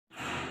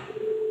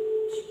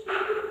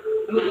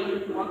Hello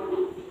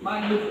everyone,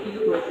 my name is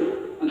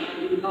Dawson and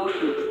I'm an artist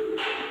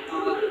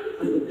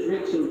and the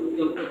director of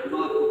the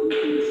Market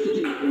in the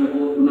city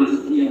for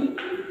last year.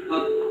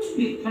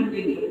 This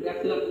painting that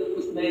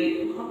was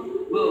made,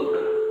 well,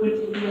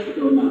 20 years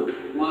ago now,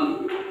 and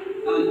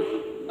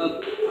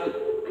I'm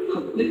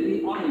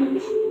completely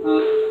honoured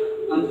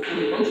and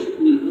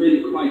emotionally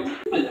really quite,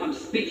 I'm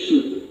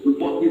speechless with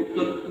what you've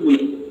done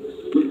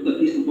with the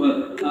piece of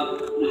work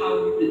and how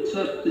you've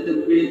interpreted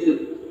and created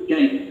the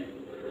game.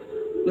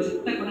 Because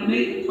when I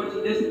made it 20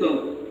 years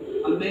ago,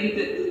 I made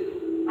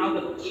it out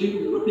of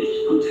 2 rubbish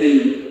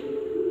containers.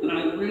 And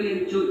I really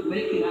enjoyed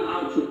making it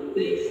out of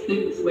these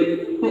things where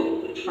you put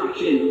the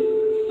trash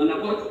in. And I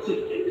wanted to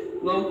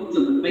explode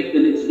them and make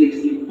them into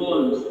these new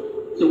forms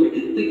so we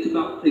could think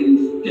about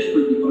things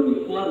differently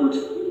going forward,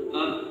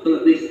 so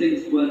that these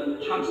things were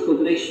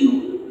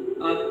transformational.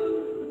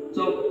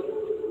 So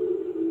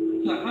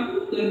to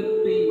have them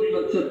be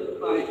looked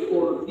by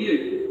all of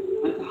you,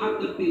 and to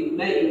have them be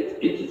made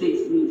into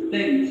these new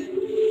things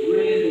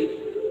really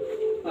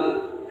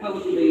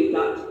tells me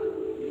that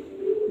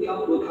the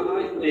artwork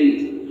I've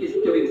made is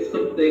doing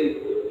something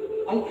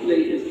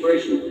hopefully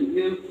inspirational to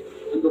you,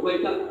 and the way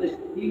that this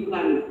new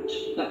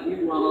language that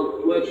you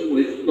are working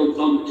with goes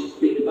on to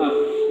speak about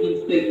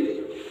new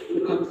things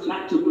becomes an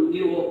act of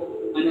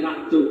renewal and an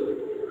act of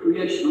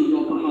creation on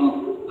your behalf.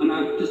 And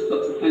I've just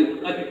got to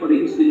thank everybody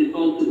who's been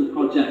involved in the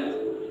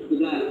project for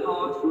their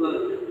hard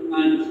work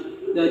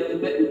and their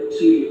commitment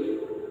to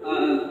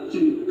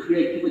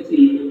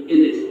creativity in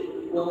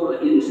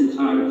its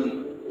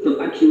entirety. So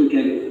thank you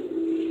again.